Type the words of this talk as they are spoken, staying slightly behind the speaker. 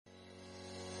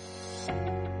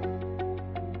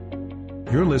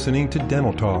You're listening to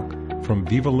Dental Talk from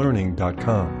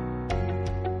VivaLearning.com.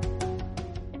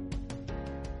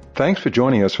 Thanks for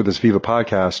joining us for this Viva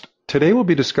podcast. Today we'll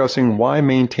be discussing why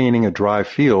maintaining a dry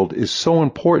field is so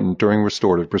important during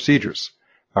restorative procedures.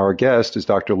 Our guest is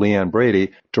Dr. Leanne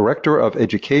Brady, Director of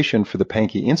Education for the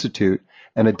Pankey Institute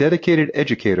and a dedicated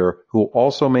educator who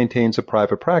also maintains a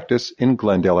private practice in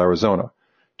Glendale, Arizona.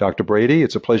 Dr. Brady,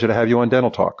 it's a pleasure to have you on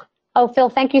Dental Talk. Oh, Phil,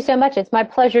 thank you so much. It's my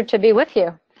pleasure to be with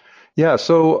you. Yeah,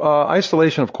 so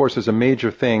isolation, of course, is a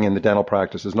major thing in the dental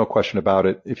practice. There's no question about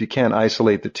it. If you can't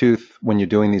isolate the tooth when you're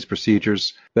doing these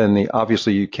procedures, then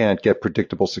obviously you can't get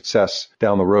predictable success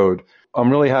down the road. I'm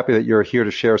really happy that you're here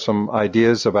to share some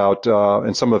ideas about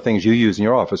and some of the things you use in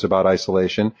your office about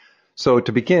isolation. So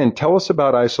to begin, tell us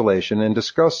about isolation and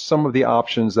discuss some of the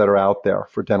options that are out there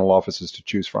for dental offices to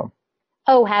choose from.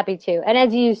 Oh, happy to. And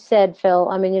as you said, Phil,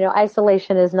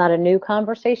 isolation is not a new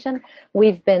conversation.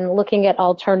 We've been looking at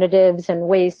alternatives and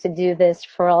ways to do this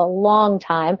for a long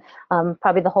time,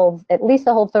 probably at least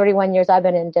the whole 31 years I've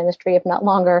been in dentistry, if not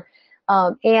longer.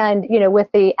 With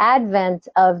the advent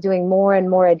of doing more and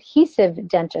more adhesive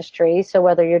dentistry, so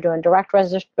whether you're doing direct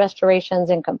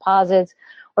restorations and composites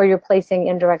or you're placing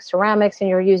indirect ceramics and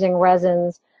you're using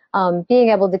resins,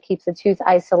 being able to keep the tooth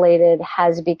isolated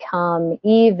has become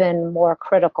even more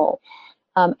critical.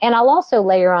 And I'll also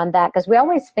layer on that because we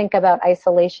always think about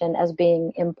isolation as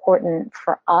being important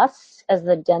for us as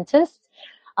the dentist.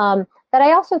 But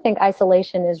I also think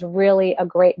isolation is really a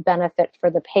great benefit for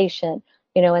the patient.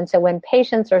 And so when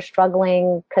patients are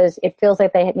struggling because it feels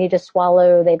like they need to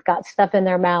swallow, they've got stuff in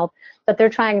their mouth, but they're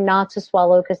trying not to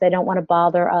swallow because they don't want to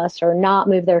bother us or not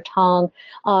move their tongue,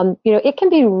 it can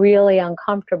be really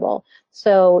uncomfortable.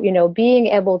 So, being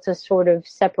able to sort of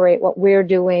separate what we're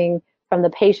doing from the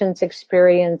patient's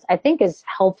experience, I think is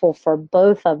helpful for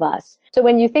both of us. So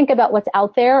when you think about what's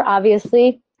out there,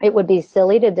 obviously, it would be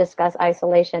silly to discuss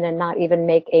isolation and not even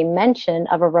make a mention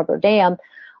of a rubber dam.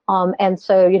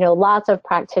 Lots of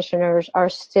practitioners are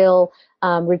still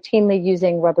routinely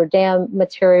using rubber dam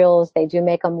materials. They do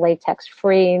make them latex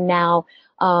free now.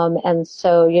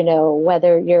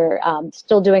 Whether you're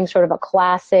still doing sort of a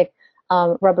classic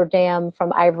rubber dam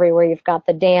from ivory where you've got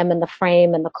the dam and the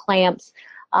frame and the clamps,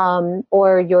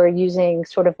 or you're using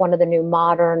sort of one of the new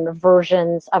modern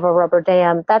versions of a rubber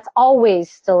dam, that's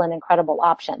always still an incredible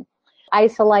option.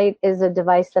 Isolite is a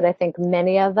device that I think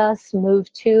many of us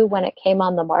moved to when it came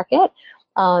on the market.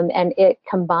 And it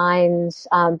combines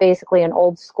basically an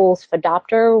old school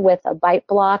Sphadopter with a bite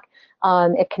block.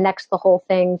 It connects the whole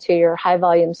thing to your high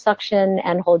volume suction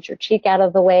and holds your cheek out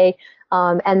of the way.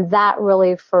 And that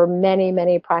really for many,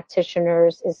 many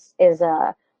practitioners is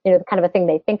a, kind of a thing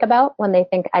they think about when they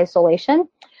think isolation.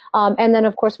 And then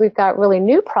of course we've got really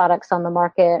new products on the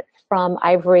market from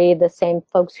Ivory, the same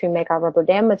folks who make our rubber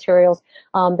dam materials,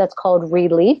 that's called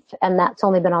Relief, and that's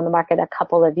only been on the market a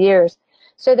couple of years.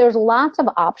 So there's lots of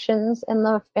options in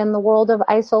the world of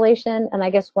isolation, and I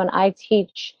guess when I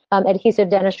teach adhesive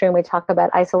dentistry and we talk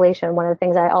about isolation, one of the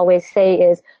things I always say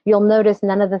is you'll notice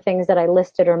none of the things that I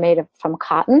listed are made from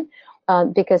cotton,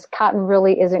 because cotton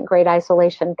really isn't great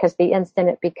isolation because the instant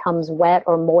it becomes wet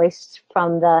or moist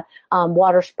from the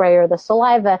water spray or the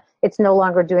saliva, it's no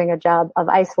longer doing a job of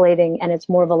isolating, and it's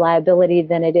more of a liability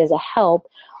than it is a help.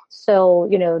 So,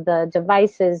 the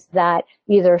devices that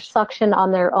either suction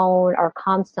on their own, are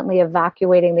constantly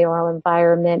evacuating the oral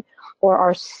environment, or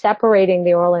are separating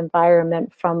the oral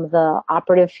environment from the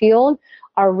operative field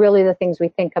are really the things we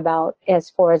think about as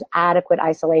far as adequate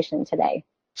isolation today.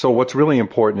 So what's really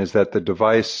important is that the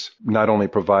device not only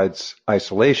provides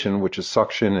isolation, which is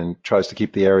suction and tries to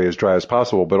keep the area as dry as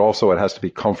possible, but also it has to be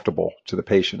comfortable to the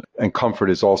patient. And comfort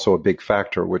is also a big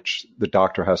factor, which the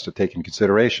doctor has to take in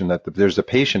consideration, that there's a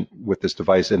patient with this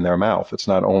device in their mouth. It's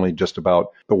not only just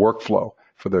about the workflow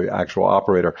for the actual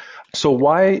operator. So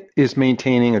why is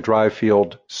maintaining a dry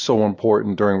field so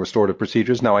important during restorative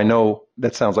procedures? Now, I know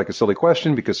that sounds like a silly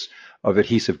question because of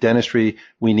adhesive dentistry,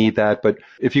 we need that. But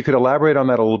if you could elaborate on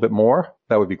that a little bit more,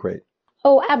 that would be great.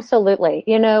 Oh, absolutely.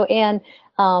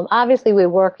 Obviously we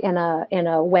work in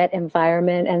a wet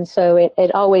environment, and so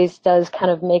it always does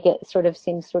kind of make it sort of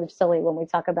seem sort of silly when we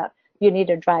talk about you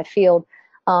need a dry field.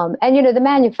 The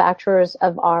manufacturers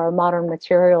of our modern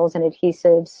materials and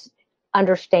adhesives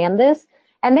understand this,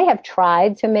 and they have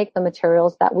tried to make the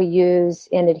materials that we use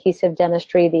in adhesive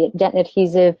dentistry, the dentin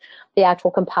adhesive, the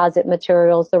actual composite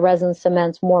materials, the resin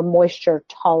cements, more moisture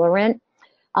tolerant.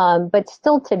 But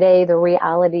still today, the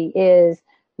reality is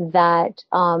that,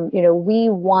 we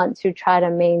want to try to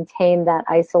maintain that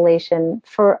isolation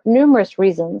for numerous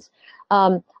reasons.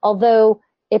 Although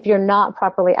if you're not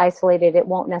properly isolated, it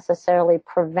won't necessarily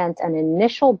prevent an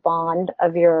initial bond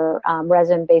of your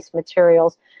resin-based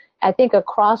materials. I think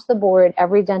across the board,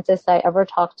 every dentist I ever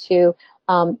talked to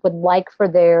would like for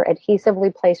their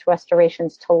adhesively placed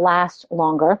restorations to last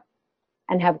longer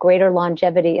and have greater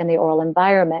longevity in the oral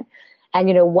environment. And,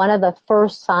 one of the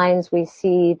first signs we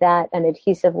see that an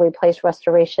adhesively placed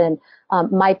restoration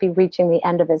might be reaching the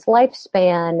end of its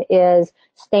lifespan is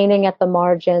staining at the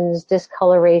margins,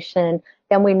 discoloration.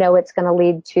 Then we know it's going to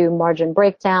lead to margin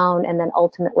breakdown and then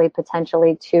ultimately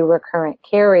potentially to recurrent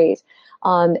caries.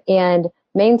 And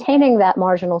maintaining that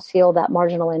marginal seal, that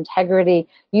marginal integrity,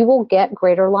 you will get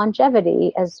greater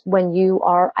longevity as when you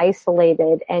are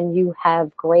isolated and you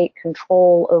have great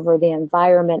control over the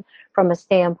environment from a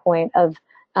standpoint of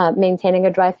maintaining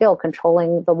a dry feel,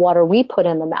 controlling the water we put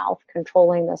in the mouth,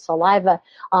 controlling the saliva,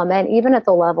 and even at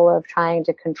the level of trying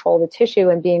to control the tissue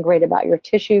and being great about your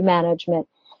tissue management.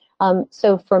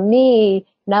 So for me,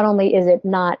 not only is it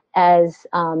not as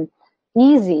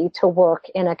easy to work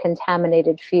in a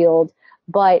contaminated field,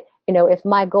 but, if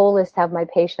my goal is to have my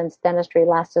patient's dentistry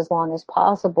last as long as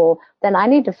possible, then I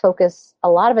need to focus a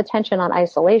lot of attention on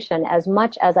isolation as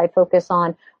much as I focus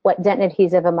on what dent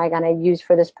adhesive am I going to use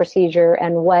for this procedure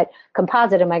and what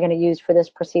composite am I going to use for this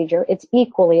procedure. It's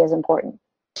equally as important.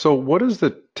 So what does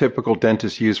the typical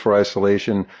dentist use for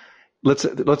isolation? Let's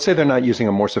say they're not using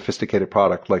a more sophisticated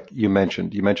product like you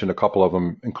mentioned. You mentioned a couple of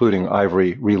them, including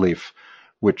Ivory Relief,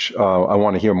 which I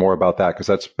want to hear more about that because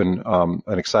that's been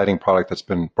an exciting product that's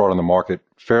been brought on the market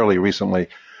fairly recently.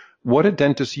 What are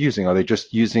dentists using? Are they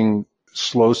just using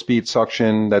slow speed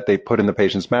suction that they put in the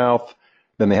patient's mouth?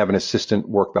 Then they have an assistant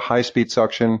work the high speed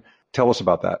suction. Tell us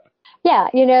about that. Yeah,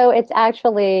 it's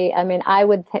actually, I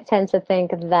would tend to think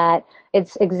that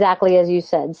it's exactly as you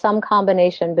said, some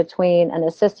combination between an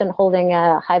assistant holding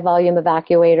a high volume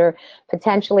evacuator,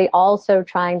 potentially also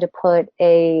trying to put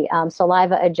a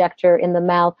saliva ejector in the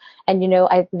mouth. And,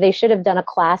 they should have done a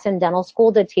class in dental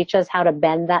school to teach us how to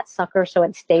bend that sucker so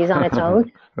it stays on its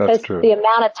own. That's true. The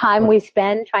amount of time we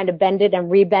spend trying to bend it and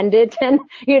rebend it and,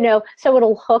 so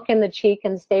it'll hook in the cheek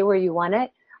and stay where you want it.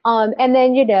 And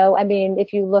then,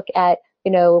 if you look at,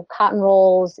 cotton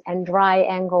rolls and dry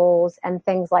angles and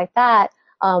things like that,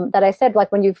 that I said,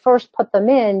 like when you first put them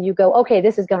in, you go, okay,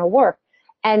 this is going to work.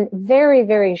 And very,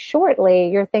 very shortly,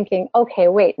 you're thinking, okay,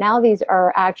 wait, now these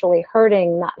are actually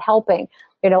hurting, not helping.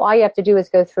 All you have to do is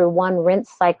go through one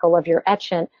rinse cycle of your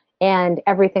etchant and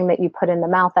everything that you put in the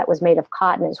mouth that was made of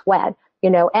cotton is wet,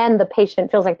 and the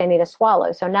patient feels like they need to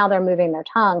swallow. So now they're moving their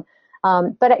tongue.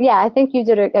 But yeah, I think you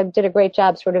did a great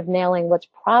job sort of nailing what's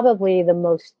probably the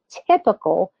most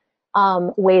typical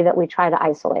way that we try to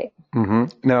isolate.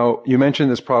 Mm-hmm. Now, you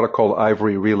mentioned this product called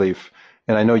Ivory Relief,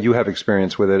 and I know you have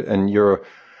experience with it, and you're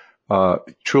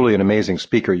truly an amazing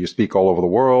speaker. You speak all over the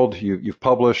world. You've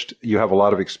published. You have a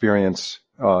lot of experience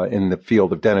in the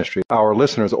field of dentistry. Our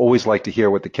listeners always like to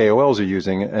hear what the KOLs are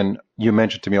using, and you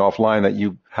mentioned to me offline that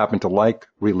you happen to like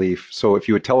Relief. So if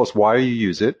you would tell us why you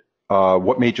use it,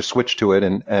 what made you switch to it,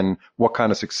 and what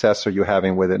kind of success are you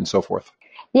having with it, and so forth?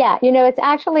 Yeah, it's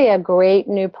actually a great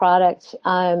new product,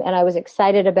 and I was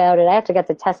excited about it. I actually got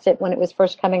to test it when it was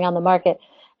first coming on the market,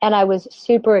 and I was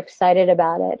super excited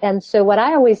about it. And so what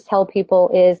I always tell people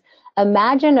is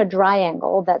imagine a dry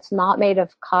angle that's not made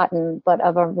of cotton, but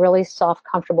of a really soft,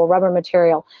 comfortable rubber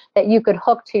material that you could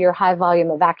hook to your high volume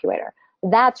evacuator.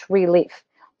 That's Relief.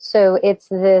 So it's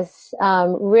this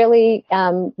really,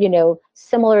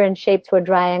 similar in shape to a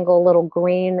triangle, little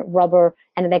green rubber,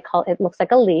 and it looks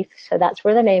like a leaf. So that's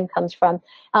where the name comes from.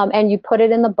 And you put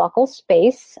it in the buccal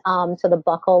space, so the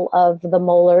buccal of the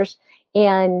molars,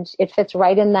 and it fits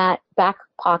right in that back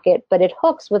pocket, but it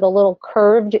hooks with a little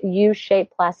curved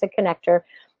U-shaped plastic connector,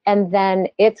 and then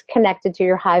it's connected to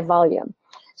your high volume.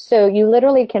 So you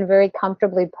literally can very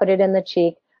comfortably put it in the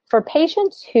cheek. For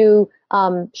patients who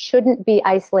shouldn't be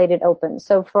isolated open.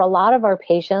 So for a lot of our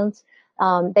patients,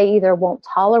 they either won't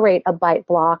tolerate a bite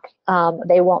block,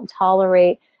 they won't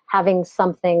tolerate having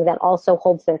something that also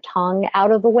holds their tongue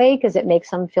out of the way because it makes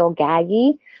them feel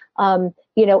gaggy,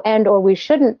 or we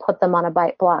shouldn't put them on a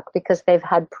bite block because they've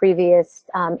had previous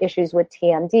issues with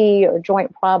TMD or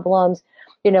joint problems,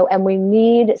 and we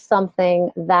need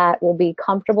something that will be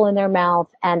comfortable in their mouth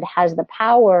and has the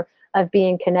power of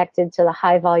being connected to the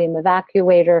high volume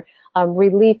evacuator.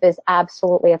 Relief is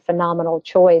absolutely a phenomenal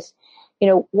choice.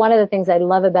 One of the things I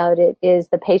love about it is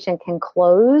the patient can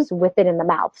close with it in the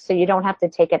mouth, so you don't have to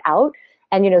take it out.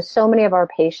 And, so many of our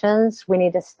patients, we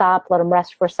need to stop, let them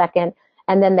rest for a second,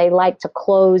 and then they like to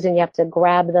close and you have to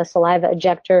grab the saliva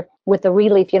ejector. With the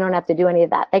Relief, you don't have to do any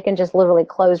of that. They can just literally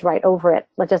close right over it,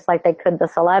 just like they could the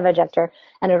saliva ejector,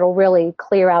 and it'll really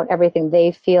clear out everything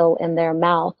they feel in their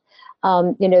mouth.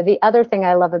 The other thing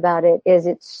I love about it is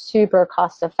it's super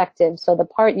cost effective. So the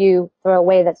part you throw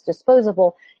away that's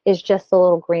disposable is just the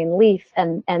little green leaf,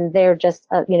 and they're just,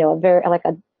 a very, like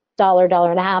 $1,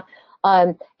 $1.50.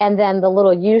 And then the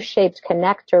little U-shaped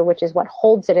connector, which is what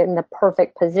holds it in the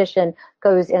perfect position,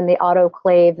 goes in the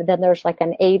autoclave. Then there's like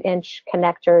an 8-inch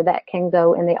connector that can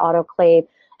go in the autoclave.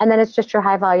 And then it's just your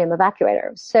high volume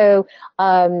evacuator. So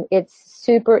it's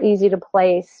super easy to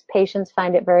place. Patients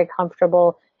find it very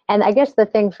comfortable. And I guess the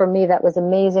thing for me that was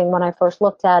amazing when I first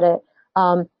looked at it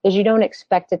is you don't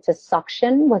expect it to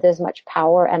suction with as much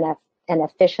power and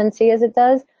efficiency as it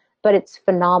does, but it's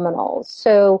phenomenal.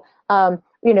 So,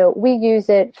 we use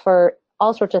it for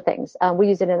all sorts of things. We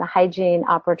use it in a hygiene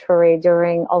operatory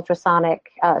during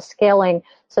ultrasonic scaling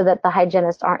so that the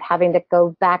hygienists aren't having to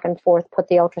go back and forth, put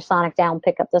the ultrasonic down,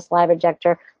 pick up the saliva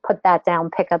ejector, put that down,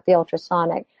 pick up the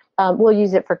ultrasonic. We'll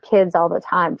use it for kids all the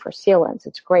time for sealants.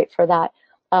 It's great for that.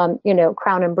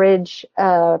 Crown and bridge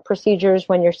procedures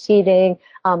when you're seating,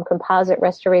 composite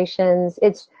restorations.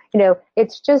 It's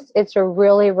a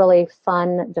really, really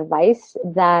fun device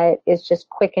that is just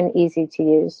quick and easy to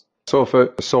use. So if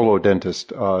a solo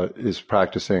dentist is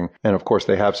practicing, and of course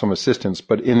they have some assistants,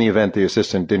 but in the event the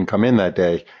assistant didn't come in that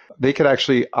day, they could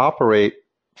actually operate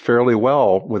fairly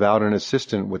well without an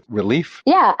assistant with Relief?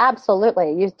 Yeah,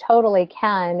 absolutely. You totally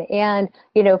can. And,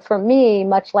 for me,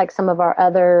 much like some of our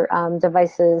other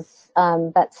devices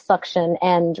that suction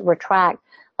and retract,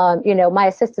 my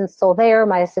assistant's still there.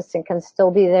 My assistant can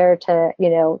still be there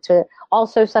to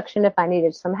also suction if I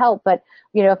needed some help. But,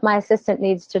 if my assistant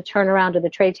needs to turn around to the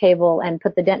tray table and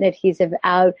put the dentin adhesive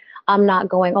out, I'm not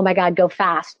going, oh my God, go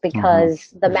fast,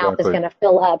 because the mouth is going to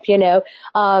fill up,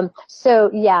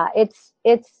 So yeah,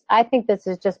 I think this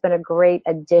has just been a great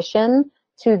addition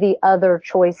to the other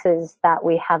choices that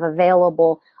we have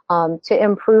available to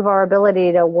improve our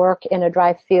ability to work in a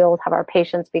dry field, have our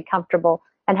patients be comfortable,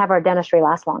 and have our dentistry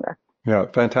last longer. Yeah,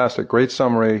 fantastic. Great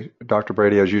summary, Dr.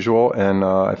 Brady, as usual. And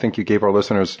I think you gave our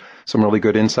listeners some really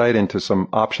good insight into some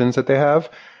options that they have.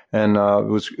 And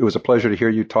it was a pleasure to hear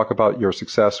you talk about your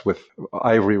success with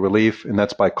Ivory Relief, and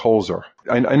that's by Colzer.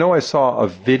 I know I saw a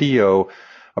video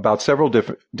about several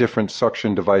different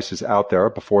suction devices out there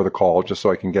before the call, just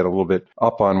so I can get a little bit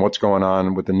up on what's going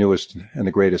on with the newest and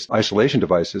the greatest isolation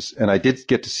devices. And I did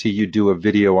get to see you do a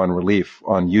video on Relief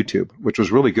on YouTube, which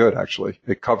was really good, actually.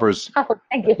 It covers,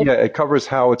 it covers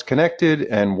how it's connected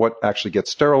and what actually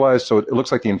gets sterilized. So it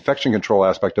looks like the infection control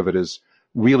aspect of it is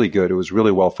really good. It was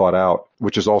really well thought out,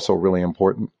 which is also really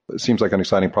important. It seems like an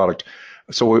exciting product.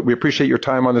 So we appreciate your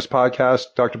time on this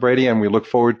podcast, Dr. Brady, and we look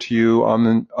forward to you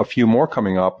on a few more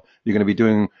coming up. You're going to be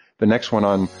doing the next one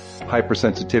on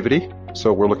hypersensitivity.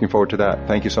 So we're looking forward to that.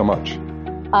 Thank you so much.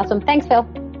 Awesome. Thanks, Phil.